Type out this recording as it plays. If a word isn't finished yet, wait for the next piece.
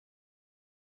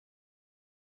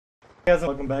Guys,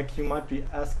 welcome back. You might be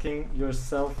asking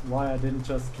yourself why I didn't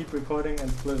just keep recording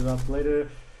and split it up later.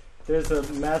 There's a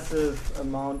massive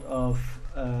amount of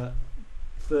the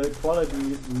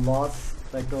quality loss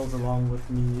that goes along with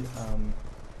me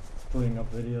splitting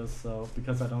up videos, so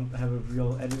because I don't have a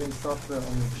real editing software,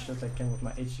 only the shit that came with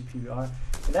my HD PVR.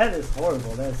 And that is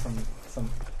horrible. That is some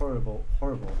horrible.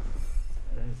 What is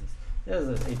this? There's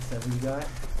an 870 guy.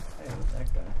 Hey, what's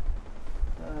that guy?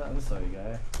 I'm sorry,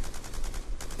 guy.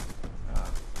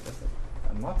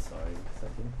 I'm not sorry because I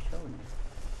didn't kill you.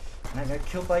 And I got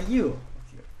killed by you!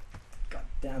 With your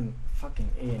goddamn fucking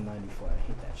AN94. I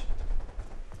hate that shit.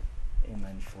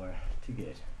 AN94. Too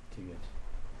good. Too good.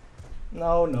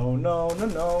 No.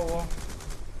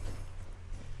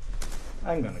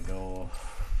 I'm gonna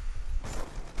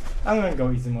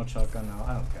go easy mode shotgun now.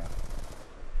 I don't care.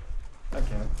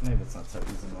 Okay, maybe it's not so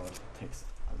easy mode. It takes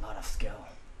a lot of skill.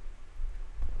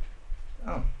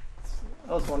 Oh.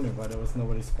 I was wondering why there was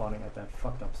nobody spawning at that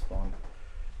fucked up spawn.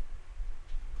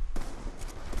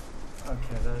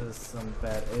 Okay, that is some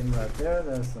bad aim right there.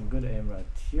 There's some good aim right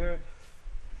here.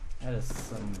 That is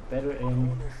some better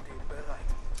aim.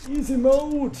 Easy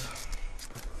mode!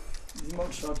 Easy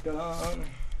mode shotgun.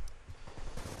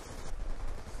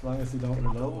 As long as you don't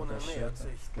reload with that shit,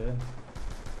 that's good.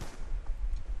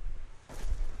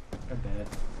 They're dead.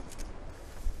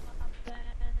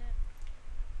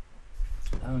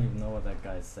 I don't even know what that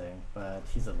guy's saying, but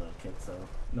he's a little kid, so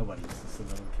nobody listens to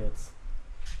little kids.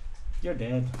 You're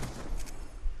dead.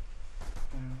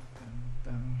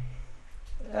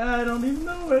 I don't even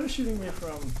know where they're shooting me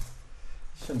from.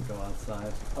 Shouldn't go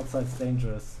outside. Outside's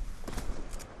dangerous.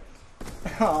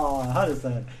 Oh, how does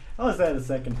that? How is that a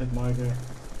second hit marker?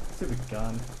 Stupid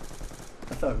gun.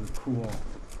 I thought it was cool.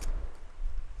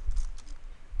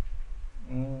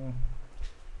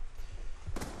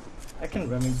 I can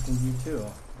Remington you too.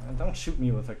 Don't shoot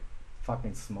me with a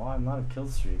fucking small. I'm not a kill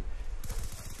streak.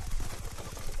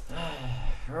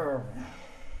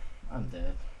 I'm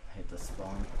dead. I hate the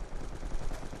spawn.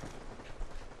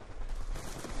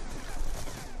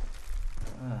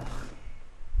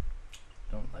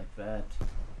 Don't like that.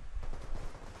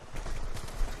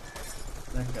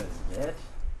 That guy's dead.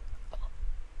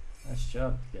 Nice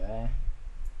job, guy.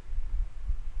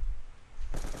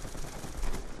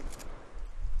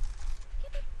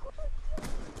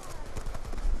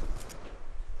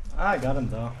 I got him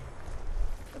though.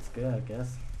 That's good, I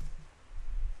guess.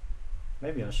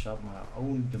 Maybe I shot my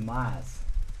own demise.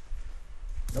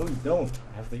 No, you don't.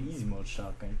 I have the easy mode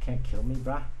shotgun. You can't kill me,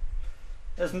 bruh.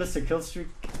 There's Mr. Killstreak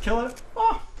Killer.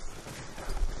 Oh!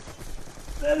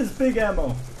 That is big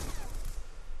ammo.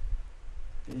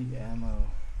 Big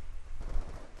ammo.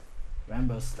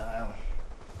 Rambo style.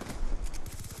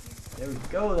 There we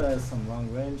go. That is some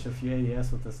long range. A few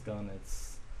ADS with this gun.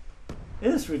 It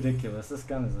is ridiculous. This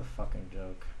gun is a fucking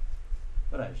joke.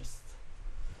 But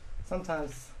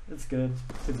sometimes it's good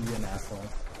to be an asshole.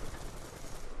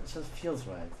 It just feels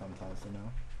right sometimes, you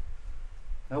know.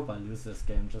 I hope I lose this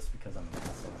game just because I'm an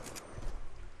asshole.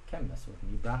 Can't mess with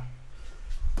me, bruh.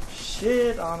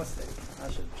 Shit on a stick. I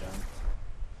should jump.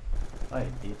 I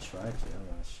ditch right here.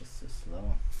 That's just too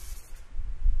slow.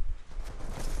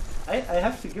 I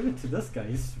have to give it to this guy.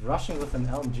 He's rushing with an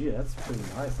LMG. That's pretty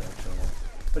nice, actually.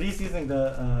 But he's using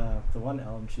the one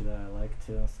LMG that I like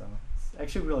too, so it's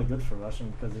actually really good for rushing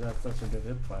because he has such a good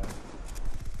hit fire.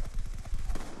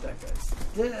 That guy's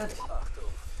dead.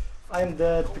 I'm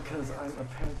dead because I'm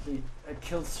apparently a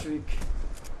kill streak.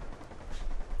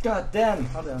 God damn!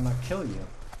 How did I not kill you?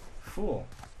 Fool.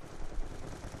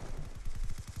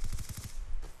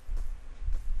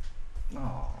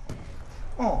 Oh.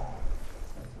 Oh.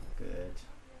 Good.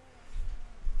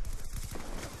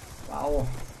 Wow.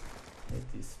 Hate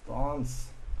these spawns.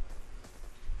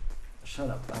 Shut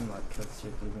up, I'm not kill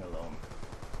streak, leave me alone.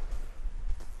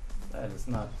 That is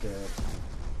not good.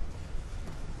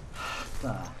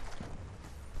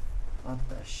 What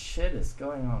the shit is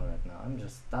going on right now? I'm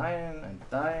just dying and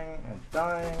dying and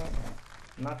dying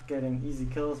and not getting easy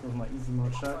kills with my easy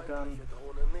mode shotgun.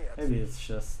 Maybe it's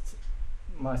just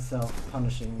myself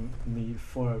punishing me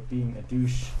for being a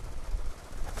douche.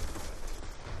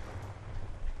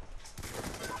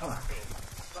 Fuck.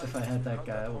 If I had that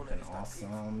guy, it would have been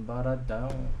awesome, but I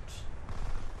don't.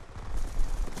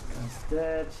 Guy's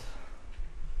dead.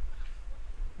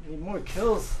 I need more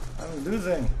kills. I'm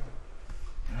losing.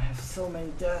 I have so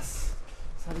many deaths.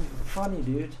 It's not even funny,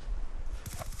 dude.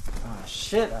 Ah,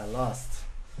 shit, I lost.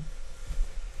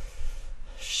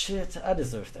 Shit, I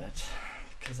deserve that.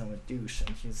 Because I'm a douche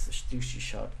and use a douchey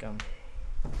shotgun.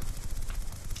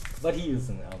 But he used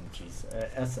an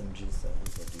SMG, so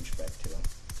he's a douchebag too.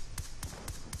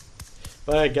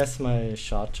 But I guess my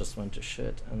shot just went to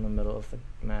shit in the middle of the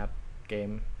map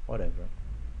game. Whatever.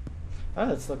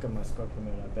 Let's look at my score per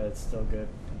minute. I bet it's still good,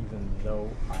 even though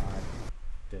I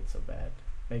did so bad.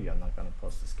 Maybe I'm not gonna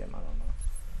post this game. I don't know.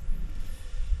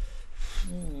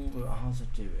 Ooh, how's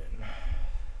it doing?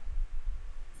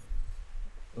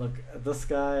 Look, this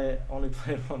guy only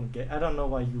played one game. I don't know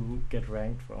why you get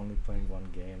ranked for only playing one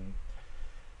game,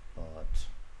 but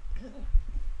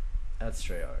that's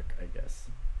Treyarch, I guess.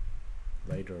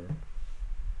 Later.